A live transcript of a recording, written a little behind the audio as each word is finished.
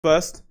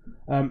First,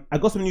 I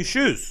got some new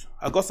shoes.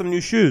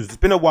 It's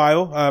been a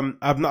while.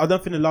 I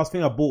don't think the last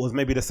thing I bought was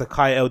maybe the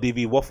Sakai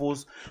LDV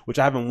waffles, which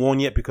I haven't worn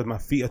yet because my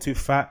feet are too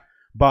fat.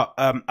 But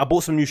I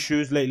bought some new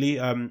shoes lately.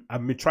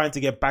 I've been trying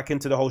to get back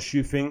into the whole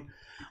shoe thing.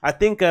 I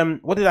think,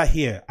 what did I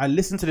hear? I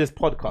listened to this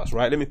podcast,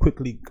 right? Let me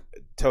quickly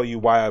tell you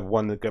why I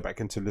want to go back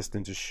into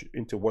listening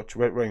to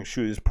wearing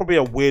shoes. It's probably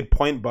a weird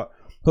point, but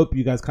hope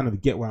you guys kind of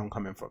get where I'm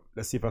coming from.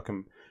 Let's see if I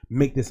can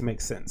make this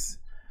make sense.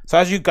 So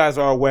as you guys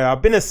are aware,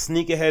 I've been a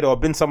sneakerhead, or I've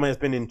been someone that's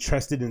been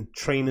interested in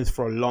trainers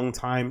for a long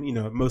time. You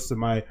know, most of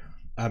my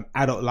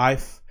adult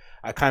life.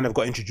 I kind of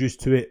got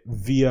introduced to it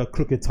via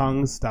Crooked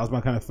Tongues. That was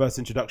my kind of first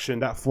introduction.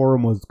 That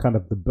forum was kind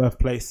of the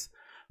birthplace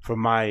for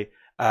my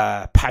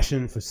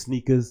passion for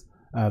sneakers.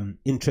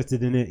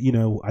 Interested in it. You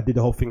know, I did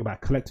the whole thing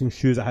about collecting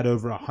shoes. I had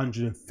over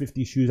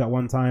 150 shoes at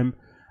one time.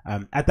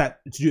 At that,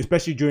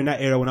 especially during that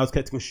era when I was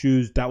collecting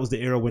shoes, that was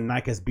the era when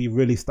Nike SB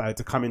really started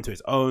to come into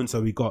its own. So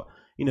we got,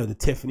 you know, the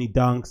Tiffany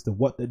Dunks, the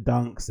What the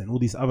Dunks, and all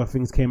these other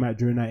things came out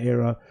during that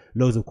era.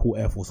 Loads of cool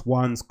Air Force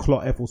Ones.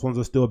 Clot Air Force Ones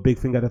were still a big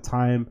thing at the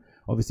time.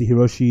 Obviously,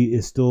 Hiroshi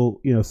is still,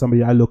 you know,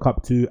 somebody I look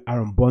up to.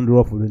 Aaron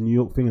Bondaroff with the New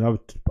York thing and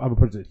other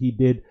projects he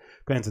did.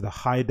 Going to the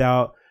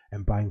Hideout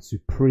and buying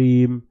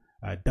Supreme,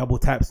 Double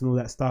Taps and all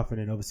that stuff. And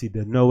then obviously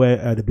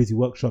the Busy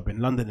Workshop in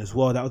London as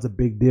well. That was a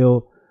big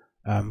deal.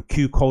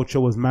 Q culture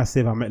was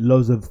massive. I met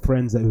loads of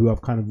friends who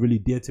have kind of really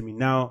dear to me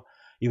now,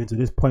 even to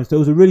this point. So it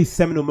was a really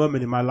seminal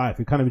moment in my life.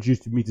 It kind of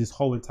introduced me to this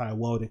whole entire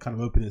world and kind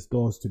of opened its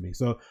doors to me.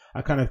 So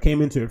I kind of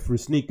came into it through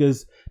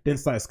sneakers, then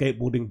started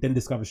skateboarding, then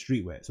discovered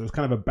streetwear. So it's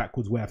kind of a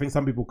backwards way. I think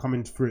some people come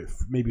into it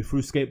maybe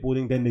through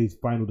skateboarding, then they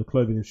find all the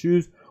clothing and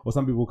shoes, or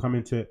some people come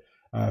into it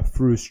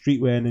through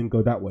streetwear and then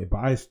go that way.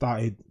 But I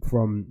started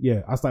from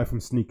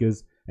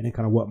sneakers and then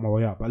kind of worked my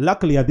way up. But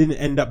luckily I didn't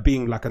end up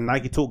being like a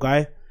Nike Talk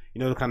guy. You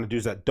know, the kind of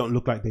dudes that don't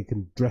look like they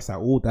can dress at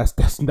all. That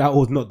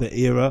was not the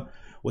era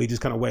where you just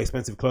kind of wear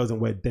expensive clothes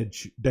and wear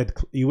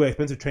you wear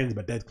expensive trainers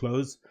but dead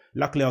clothes.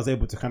 Luckily, I was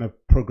able to kind of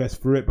progress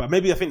through it. But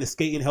maybe I think the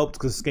skating helped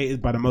because skaters,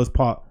 for the most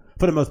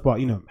part,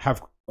 you know,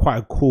 have quite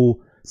a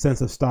cool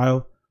sense of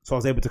style. So I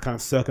was able to kind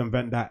of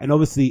circumvent that. And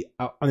obviously,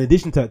 in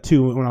addition to that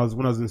too, when I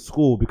was in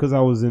school, because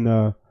I was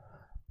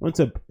went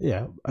to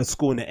a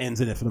school in the ends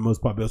in it for the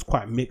most part, but it was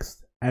quite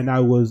mixed. And I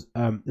was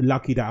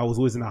lucky that I was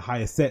always in the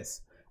higher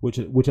sets,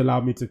 which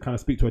allowed me to kind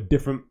of speak to a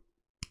different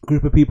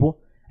group of people.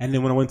 And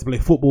then when I went to play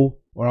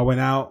football, or I went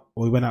out,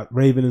 or we went out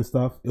raving and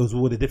stuff, it was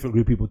with a different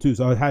group of people too.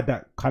 So I had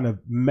that kind of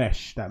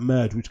mesh, that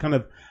merge, which kind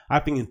of, I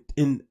think,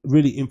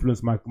 really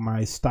influenced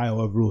my style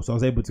overall. So I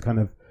was able to kind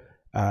of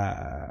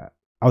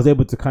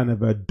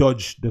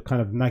dodge the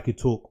kind of Nike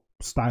Talk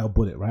style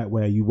bullet, right?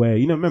 Where you wear,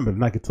 you know, remember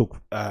Nike Talk,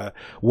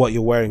 what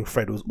you're wearing,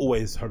 Fred, was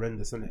always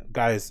horrendous, isn't it?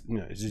 Guys, you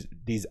know, it's just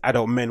these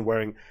adult men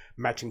wearing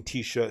matching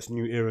t-shirts,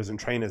 New Eras and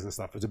trainers and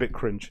stuff. It was a bit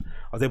cringe.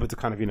 I was able to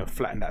kind of, you know,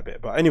 flatten that a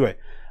bit. But anyway,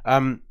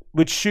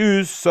 with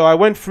shoes, so I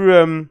went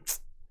through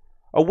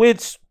a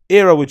weird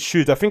era with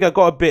shoes. I think I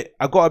got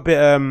a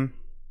bit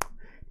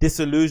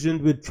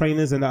disillusioned with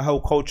trainers and that whole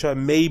culture,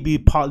 maybe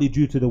partly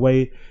due to the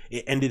way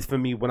it ended for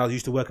me when I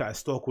used to work at a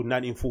store called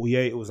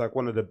 1948. It was like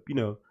one of the, you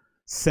know,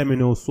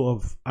 seminal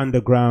sort of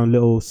underground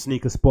little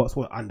sneaker spots.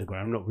 Well,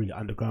 underground, not really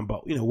underground,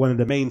 but, you know, one of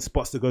the main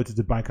spots to go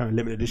to buy kind of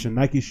limited edition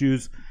Nike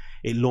shoes.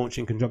 It launched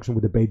in conjunction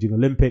with the Beijing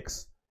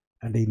Olympics,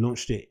 and they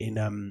launched it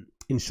in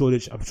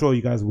Shoreditch. I'm sure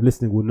you guys who are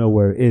listening will know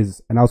where it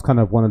is. And I was kind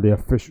of one of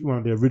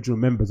the original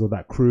members of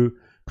that crew.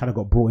 Kind of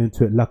got brought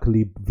into it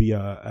luckily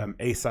via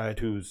A-Side,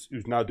 who's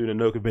now doing a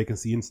no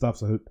vacancy and stuff.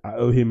 So I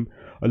owe him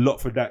a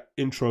lot for that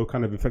intro.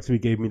 Kind of effectively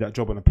gave me that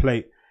job on a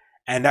plate.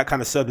 And that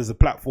kind of served as a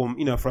platform,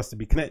 you know, for us to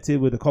be connected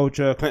with the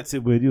culture,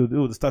 connected with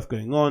all the stuff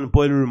going on.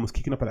 Boiler Room was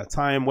kicking up at that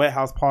time,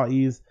 warehouse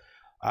parties,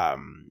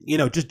 you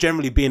know, just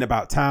generally being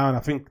about town. I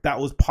think that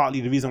was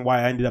partly the reason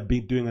why I ended up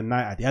doing a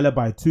night at the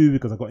Alibi too,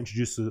 because I got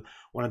introduced to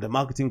one of the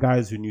marketing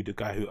guys who knew the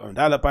guy who owned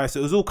Alibi. So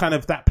it was all kind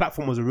of, that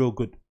platform was a real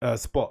good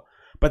spot.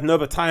 But then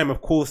over time,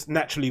 of course,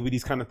 naturally with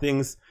these kind of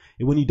things,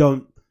 when you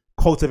don't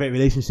cultivate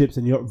relationships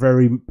and you're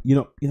very, you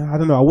know, I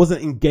don't know, I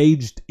wasn't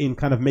engaged in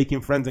kind of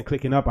making friends and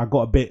clicking up. I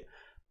got a bit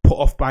put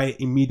off by it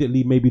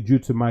immediately, maybe due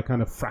to my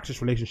kind of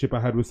fractious relationship I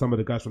had with some of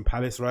the guys from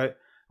Palace, right?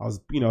 I was,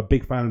 you know, a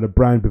big fan of the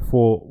brand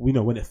before, you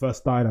know, when it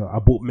first started. I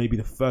bought maybe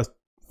the first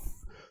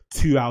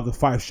 2 out of the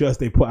 5 shirts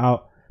they put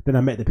out. Then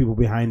I met the people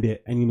behind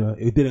it, and, you know,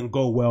 it didn't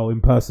go well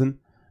in person,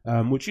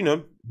 which, you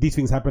know, these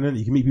things happen, and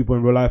you can meet people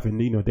in real life and,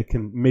 you know, they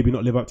can maybe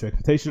not live up to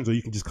expectations, or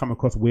you can just come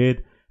across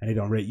weird and they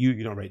don't rate you,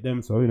 you don't rate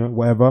them. So, you know,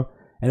 whatever.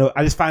 And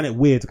I just find it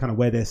weird to kind of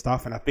wear their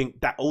stuff. And I think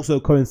that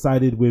also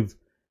coincided with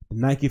the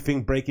Nike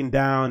thing breaking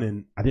down,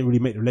 and I didn't really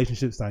make the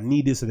relationships that I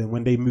needed. So then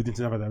when they moved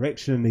into another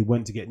direction, they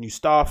went to get new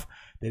staff.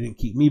 They didn't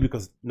keep me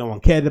because no one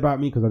cared about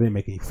me because I didn't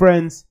make any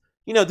friends.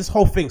 You know, this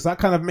whole thing. So that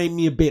kind of made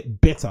me a bit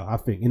bitter, I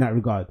think, in that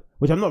regard,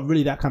 which I'm not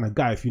really that kind of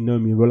guy. If you know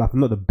me in real life, I'm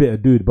not the bitter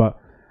dude, but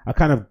I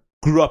kind of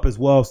grew up as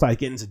well, started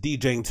getting into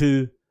DJing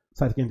too,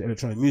 started getting into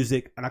electronic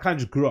music, and I kind of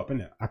just grew up in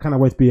it. I kind of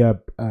wanted to be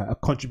a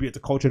contributor to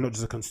culture, not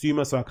just a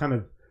consumer. So I kind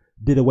of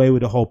did away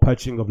with the whole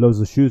purchasing of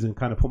loads of shoes and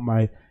kind of put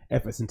my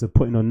efforts into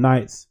putting on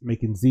nights,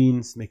 making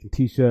zines, making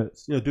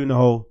t-shirts, you know, doing the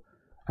whole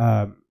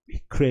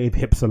creative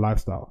hipster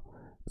lifestyle.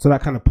 So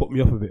that kind of put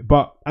me off of it.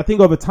 But I think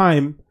over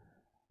time,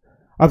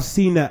 I've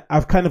seen that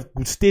I've kind of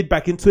steered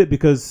back into it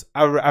because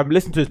I've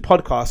listened to his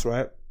podcast,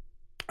 right?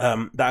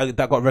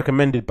 That got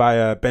recommended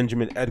by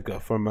Benjamin Edgar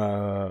from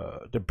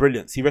The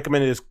Brilliance. He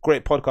recommended this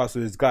great podcast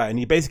with this guy, and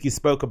he basically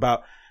spoke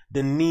about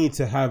the need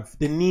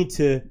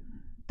to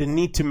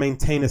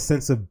maintain a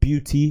sense of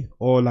beauty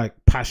or like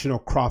passion or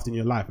craft in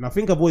your life. And I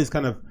think I've always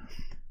kind of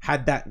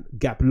had that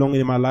gap long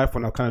in my life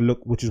when I kind of look,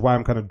 which is why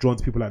I'm kind of drawn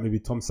to people like maybe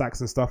Tom Sachs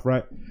and stuff,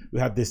 right? We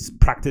have this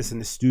practice in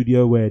the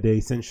studio where they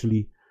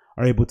essentially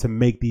are able to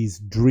make these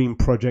dream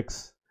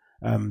projects,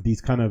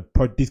 these kind of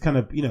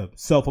you know,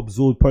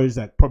 self-absorbed projects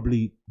that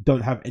probably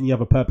don't have any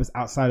other purpose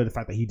outside of the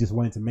fact that he just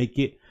wanted to make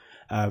it.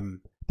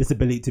 This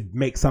ability to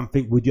make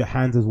something with your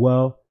hands as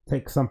well,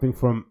 take something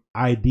from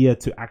idea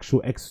to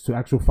actual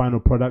final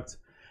product.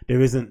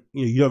 There isn't,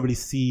 you know, you don't really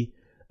see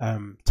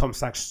Tom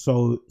Sachs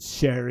so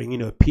sharing, you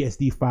know,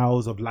 PSD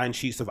files of line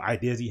sheets of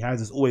ideas he has.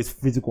 There's always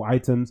physical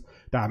items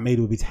that are made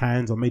with his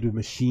hands or made with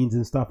machines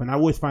and stuff, and I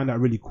always find that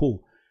really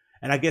cool.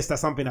 And I guess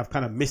that's something I've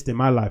kind of missed in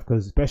my life,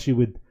 because especially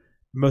with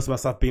most of my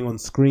stuff being on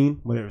screen,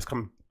 whether it's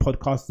come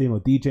podcasting or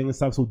DJing and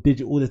stuff, it's all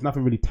digital, there's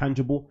nothing really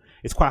tangible.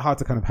 It's quite hard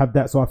to kind of have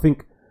that. So I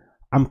think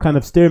I'm kind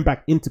of steering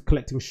back into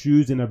collecting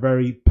shoes in a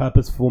very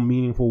purposeful,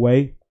 meaningful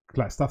way,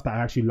 like stuff that I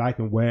actually like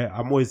and wear.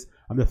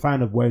 I'm the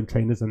fan of wearing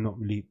trainers and not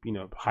really, you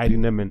know,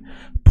 hiding them and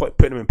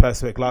putting them in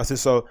perfect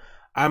glasses. So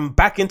I'm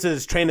back into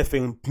this trainer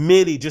thing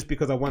merely just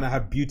because I want to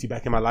have beauty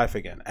back in my life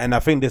again. And I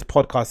think this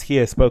podcast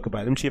here spoke about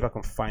it. Let me see if I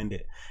can find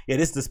it. Yeah,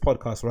 this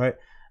podcast, right?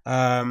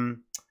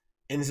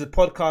 And it's a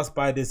podcast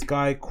by this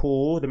guy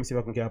called, let me see if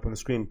I can get up on the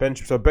screen.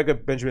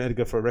 Benjamin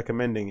Edgar for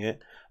recommending it.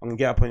 I'm going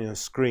to get up on your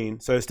screen.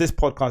 So it's this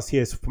podcast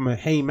here. It's from a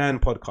Hey Man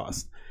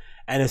podcast.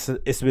 And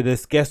it's with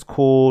this guest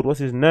called,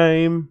 what's his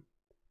name?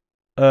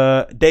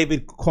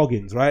 David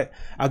Coggins, right?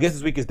 Our guest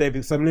this week is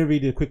David. So I'm going to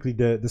read quickly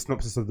the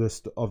synopsis of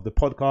the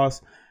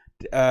podcast.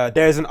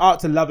 There is an art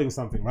to loving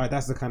something, right?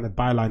 That's the kind of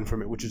byline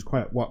from it, which is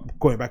quite what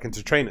going back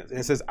into trainers. And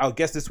it says, our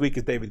guest this week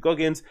is David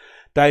Goggins.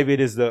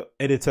 David is the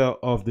editor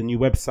of the new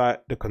website,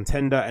 The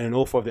Contender, and an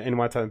author of the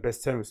NY Times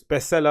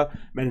bestseller,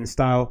 Men in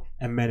Style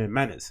and Men in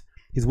Manners.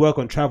 His work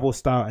on travel,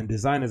 style, and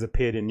design has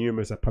appeared in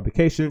numerous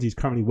publications. He's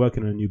currently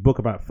working on a new book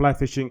about fly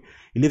fishing.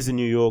 He lives in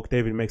New York.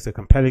 David makes a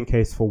compelling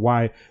case for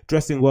why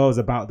dressing well is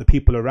about the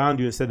people around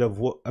you instead of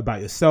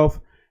about yourself.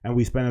 And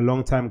we spend a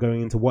long time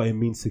going into what it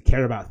means to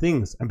care about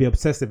things and be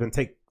obsessive and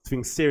take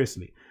things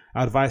seriously.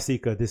 Our advice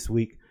seeker this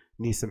week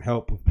needs some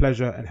help with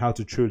pleasure and how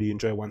to truly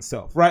enjoy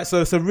oneself, right?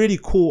 So it's a really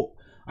cool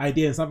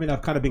idea and something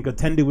I've kind of been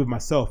contending with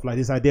myself, like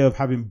this idea of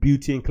having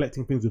beauty and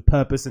collecting things with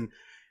purpose. And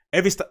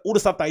all the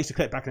stuff that I used to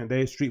collect back in the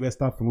day, streetwear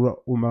stuff and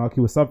malarkey,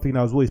 was something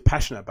I was always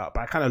passionate about,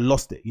 but I kind of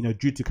lost it, you know,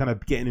 due to kind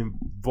of getting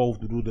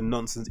involved with all the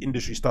nonsense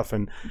industry stuff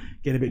and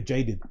getting a bit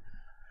jaded.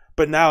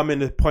 But now I'm in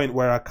the point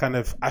where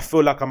I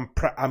feel like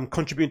I'm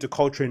contributing to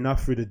culture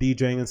enough through the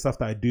DJing and stuff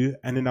that I do,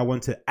 and then I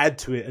want to add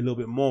to it a little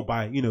bit more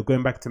by, you know,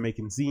 going back to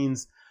making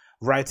zines,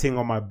 writing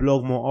on my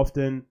blog more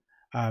often.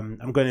 I'm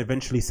going to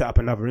eventually set up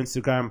another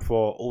Instagram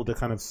for all the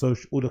kind of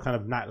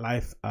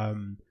nightlife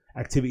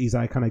activities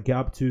I kind of get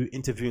up to,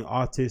 interviewing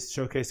artists,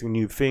 showcasing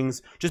new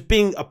things, just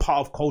being a part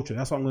of culture.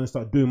 That's what I'm going to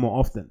start doing more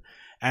often.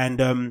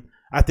 And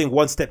I think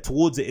one step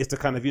towards it is to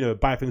kind of, you know,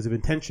 buy things with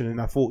intention. And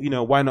I thought, you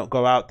know, why not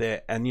go out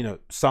there and, you know,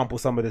 sample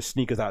some of the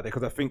sneakers out there?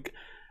 Because I think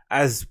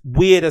as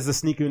weird as the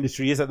sneaker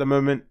industry is at the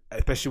moment,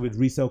 especially with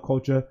resale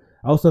culture,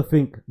 I also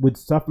think with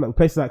stuff like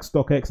places like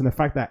StockX and the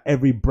fact that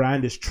every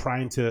brand is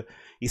trying to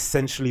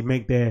essentially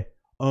make their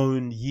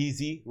own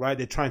Yeezy, right?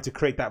 They're trying to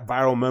create that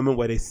viral moment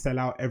where they sell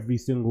out every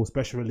single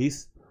special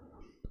release.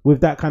 With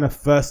that kind of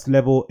first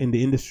level in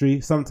the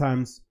industry,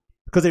 sometimes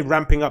because they're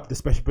ramping up the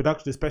special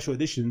production, the special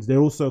editions, they're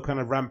also kind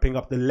of ramping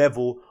up the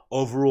level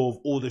overall of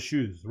all the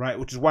shoes, right?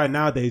 Which is why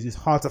nowadays it's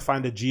hard to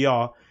find a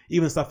GR,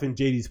 even stuff in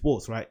JD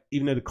Sports, right?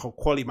 Even though the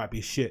quality might be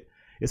shit,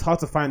 it's hard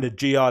to find a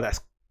GR that's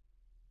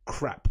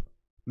crap.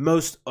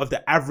 Most of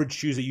the average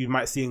shoes that you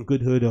might see in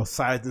Goodhood or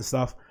Sides and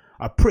stuff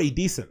are pretty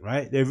decent,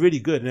 right? They're really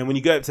good. And then when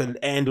you go up to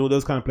the end, all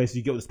those kind of places,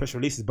 you get all the special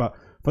releases. But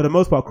for the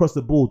most part, across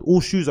the board,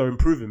 all shoes are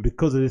improving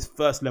because of this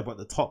first level at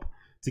the top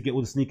to get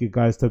all the sneaker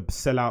guys to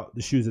sell out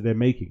the shoes that they're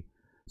making.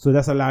 So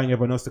that's allowing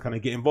everyone else to kind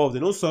of get involved.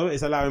 And also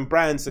it's allowing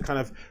brands to kind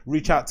of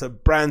reach out to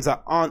brands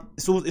that aren't,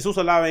 it's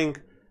also allowing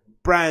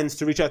brands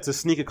to reach out to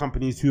sneaker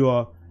companies who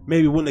are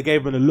maybe wouldn't have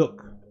gave them a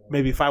look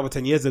maybe 5 or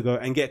 10 years ago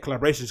and get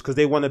collaborations because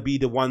they want to be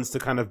the ones to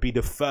kind of be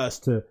the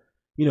first to,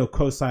 you know,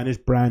 co-sign this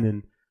brand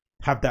and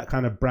have that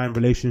kind of brand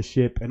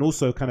relationship and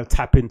also kind of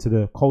tap into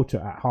the culture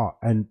at heart.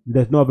 And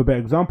there's no other better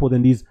example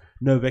than these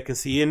No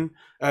Vacancy in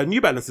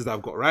New Balances that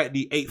I've got, right?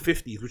 The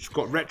 850s, which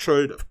got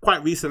retroed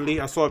quite recently.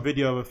 I saw a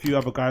video of a few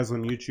other guys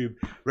on YouTube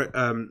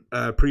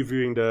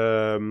previewing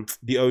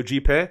the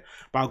OG pair.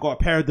 But I got a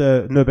pair of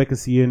the No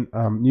Vacancy in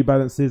New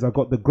Balances. I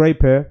got the grey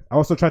pair. I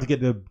also tried to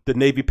get the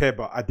navy pair,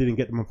 but I didn't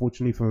get them,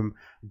 unfortunately, from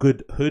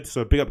Good Hood.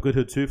 So big up Good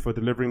Hood too for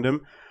delivering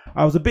them.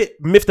 I was a bit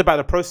miffed about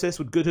the process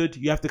with Good Hood.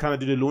 You have to kind of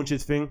do the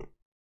launches thing,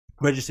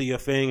 register your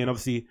thing, and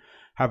obviously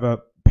have a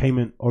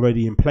payment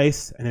already in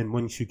place, and then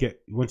once you get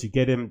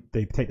them,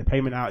 they take the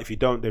payment out. If you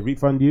don't, they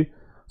refund you.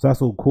 So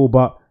that's all cool,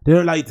 but they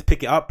don't allow you to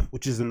pick it up,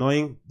 which is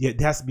annoying. Yeah,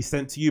 it has to be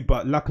sent to you,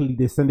 but luckily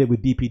they send it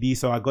with DPD,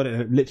 so I got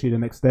it literally the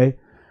next day,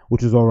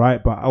 which is all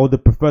right. But I would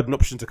have preferred an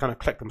option to kind of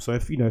collect them. So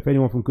if if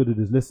anyone from Goodwood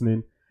is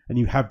listening and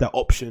you have that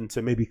option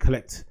to maybe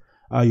collect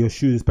your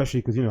shoes,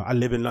 especially because I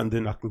live in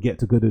London, I can get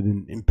to Goodwood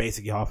in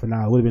basically half an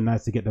hour. It would have been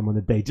nice to get them on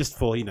the day, just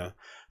for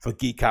for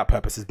geek out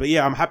purposes. But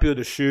yeah, I'm happy with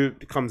the shoe.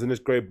 It comes in this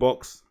grey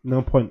box.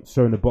 No point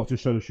showing the box,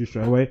 just show the shoe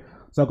straight away.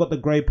 So I got the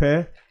grey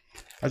pair.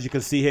 As you can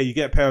see here, you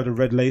get a pair of the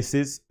red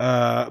laces.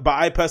 But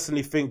I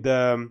personally think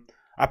the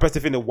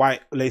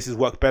white laces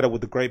work better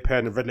with the grey pair,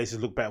 and the red laces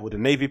look better with the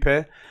navy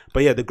pair.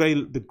 But yeah,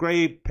 the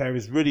grey pair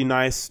is really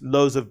nice.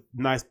 Loads of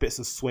nice bits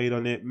of suede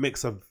on it,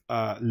 mix of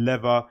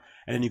leather.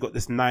 And then you got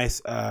this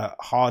nice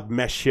hard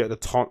mesh here at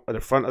the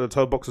front of the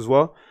toe box as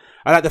well.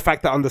 I like the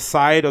fact that on the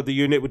side of the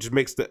unit, which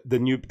makes the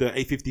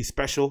 850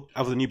 special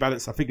out of the New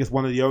Balance, I think it's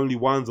one of the only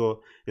ones, or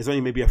there's only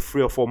maybe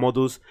 3 or 4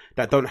 models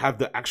that don't have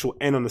the actual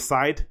N on the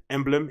side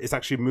emblem. It's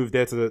actually moved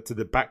there to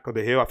the back of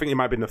the heel. I think it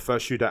might have been the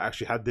first shoe that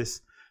actually had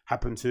this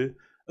happen to.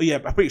 Oh yeah,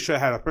 I'm pretty sure it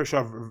had. I'm pretty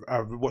sure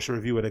I've watched a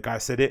review where the guy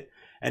said it.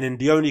 And then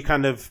the only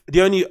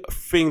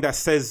thing that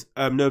says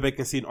no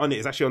vacancy on it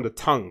is actually on the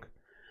tongue.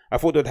 I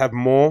thought they'd have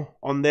more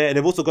on there, and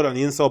they've also got it on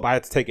the insole, but I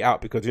had to take it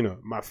out because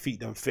my feet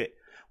don't fit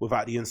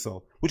without the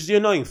insole, which is the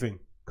annoying thing,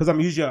 because I'm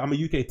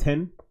a UK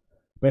 10,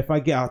 but if I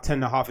get out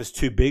 10.5, it's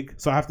too big,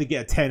 so I have to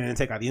get a 10 and then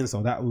take out the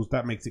insole.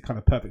 That makes it kind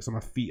of perfect, so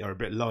my feet are a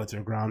bit lower to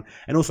the ground.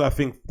 And also I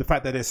think the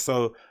fact that they're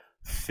so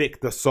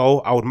thick, the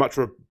sole, I would much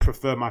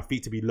prefer my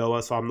feet to be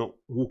lower, so I'm not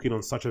walking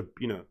on such a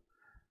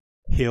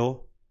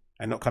heel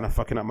and not kind of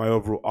fucking up my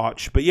overall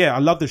arch. But yeah, I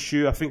love the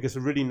shoe. I think it's a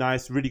really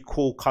nice, really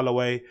cool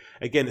colorway.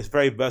 Again, it's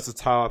very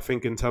versatile, I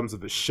think, in terms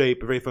of its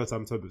shape, very versatile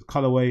in terms of its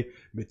colorway,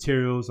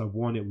 materials. I've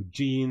worn it with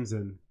jeans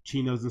and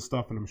chinos and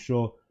stuff, and I'm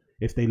sure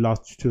if they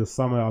last to the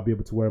summer, I'll be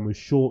able to wear them with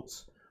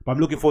shorts. But I'm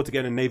looking forward to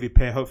getting a navy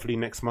pair, hopefully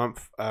next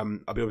month.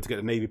 I'll be able to get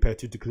a navy pair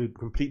too to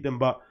complete them.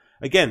 But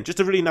again,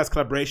 just a really nice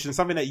collaboration,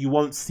 something that you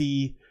won't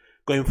see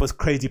going for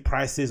crazy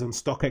prices on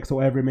StockX or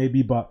whatever it may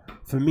be. But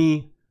for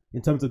me,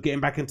 in terms of getting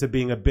back into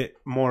being a bit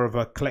more of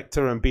a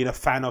collector and being a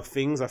fan of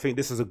things, I think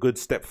this is a good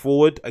step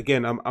forward.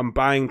 Again, I'm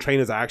buying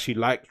trainers I actually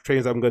like,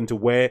 trainers I'm going to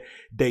wear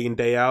day in,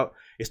 day out.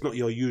 It's not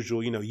your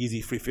usual,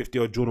 Yeezy 350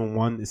 or Jordan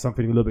 1. It's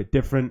something a little bit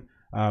different.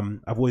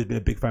 I've always been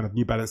a big fan of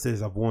New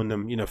Balances. I've worn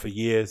them, for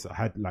years. I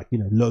had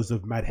loads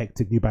of mad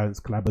hectic New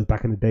Balance collabs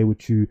back in the day,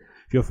 which if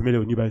you're familiar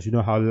with New Balance, you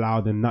know how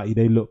loud and nutty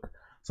they look.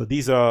 So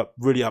these are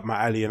really up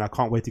my alley, and I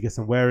can't wait to get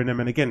some wear in them.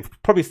 And again,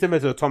 probably similar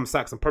to the Tom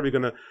Sachs, I'm probably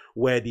going to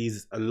wear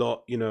these a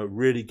lot,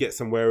 really get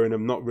some wear in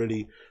them, not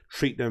really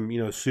treat them,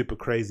 super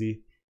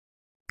crazy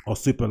or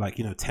super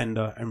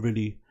tender, and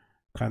really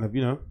kind of,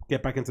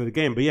 get back into the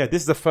game. But yeah,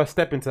 this is the first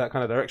step into that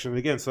kind of direction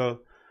again. So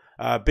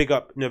big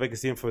up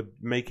Vacancy for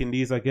making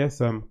these, I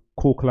guess.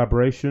 Cool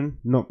collaboration.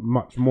 Not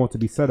much more to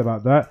be said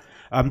about that.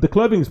 The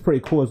clothing is pretty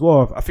cool as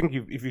well. I think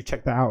if you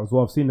check that out as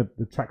well, I've seen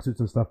the tracksuits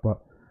and stuff,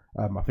 but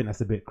I think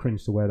that's a bit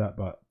cringe to wear that,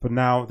 but for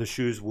now, the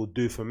shoes will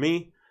do for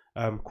me.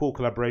 Cool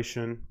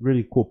collaboration,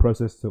 really cool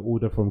process to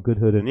order from Good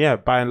Hood, and yeah,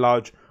 by and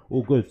large,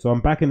 all good. So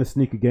I'm back in the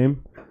sneaker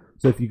game.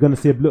 So if you're gonna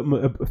see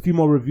a few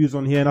more reviews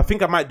on here, and I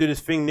think I might do this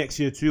thing next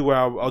year too, where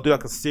I'll do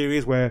like a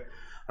series where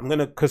I'm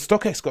gonna, because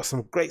StockX got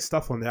some great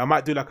stuff on there. I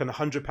might do like a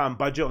 £100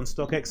 budget on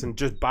StockX and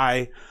just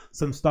buy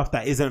some stuff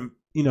that isn't,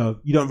 you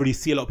don't really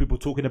see a lot of people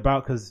talking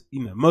about, because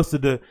most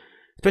of the,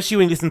 especially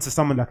when you listen to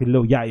someone like a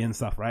Lil Yachty and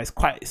stuff, right?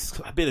 It's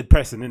a bit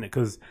depressing, isn't it?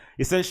 Because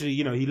essentially,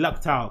 he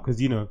lucked out because,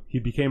 he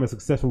became a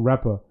successful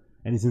rapper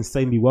and he's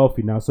insanely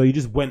wealthy now. So he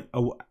just went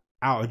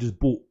out and just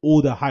bought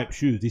all the hype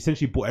shoes. He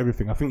essentially bought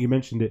everything. I think he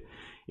mentioned it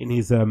in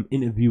his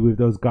interview with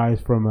those guys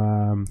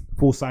from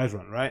Full Size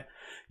Run, right?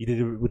 He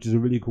did it, which is a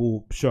really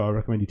cool show. I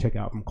recommend you check it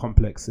out, from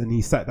Complex. And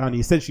he sat down, he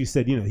essentially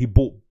said, he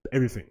bought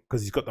everything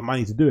because he's got the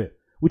money to do it,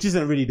 which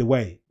isn't really the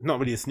way, not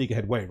really a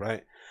sneakerhead way,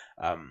 right?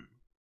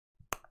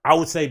 I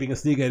would say being a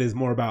sneakerhead is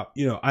more about,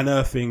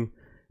 unearthing.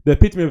 The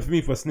epitome for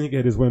me for a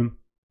sneakerhead is when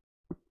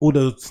all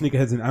those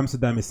sneakerheads in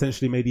Amsterdam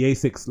essentially made the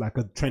Asics like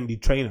a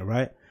trendy trainer,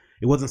 right?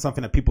 It wasn't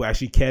something that people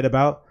actually cared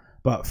about,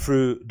 but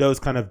through those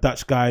kind of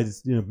Dutch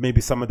guys, maybe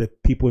some of the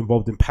people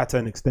involved in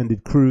Pattern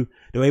Extended Crew,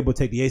 they were able to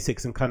take the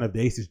Asics and kind of the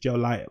Asics Gel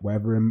Light,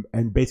 whatever,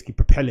 and basically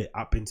propel it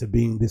up into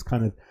being this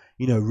kind of,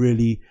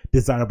 really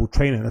desirable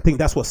trainer. And I think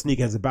that's what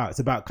sneakerhead is about. It's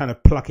about kind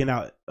of plucking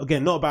out,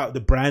 again, not about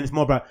the brand, it's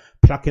more about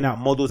plucking out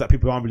models that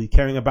people aren't really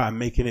caring about and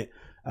making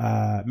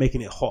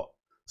it hot.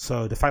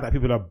 So the fact that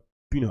people are,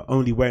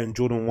 only wearing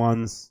Jordan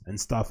 1s and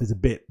stuff is a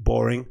bit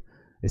boring.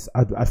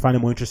 I find it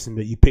more interesting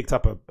that you picked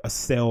up a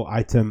sale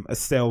item, a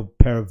sale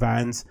pair of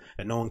Vans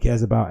that no one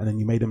cares about, and then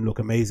you made them look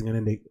amazing, and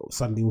then they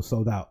suddenly all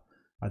sold out.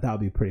 Like, that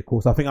would be pretty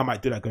cool. So I think I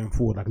might do that going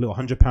forward, like a little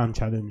 £100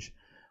 challenge,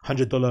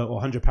 $100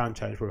 or £100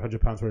 challenge for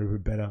 £100 for every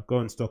better. Go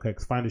on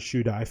StockX, find a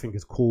shoe that I think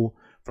is cool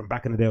from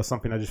back in the day, or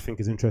something I just think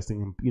is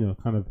interesting, and, you know,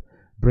 kind of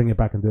bring it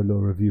back and do a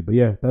little review. But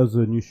yeah, those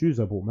are the new shoes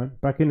I bought, man.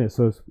 Back in it,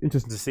 so it's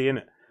interesting to see,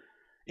 innit?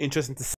 Interesting to see.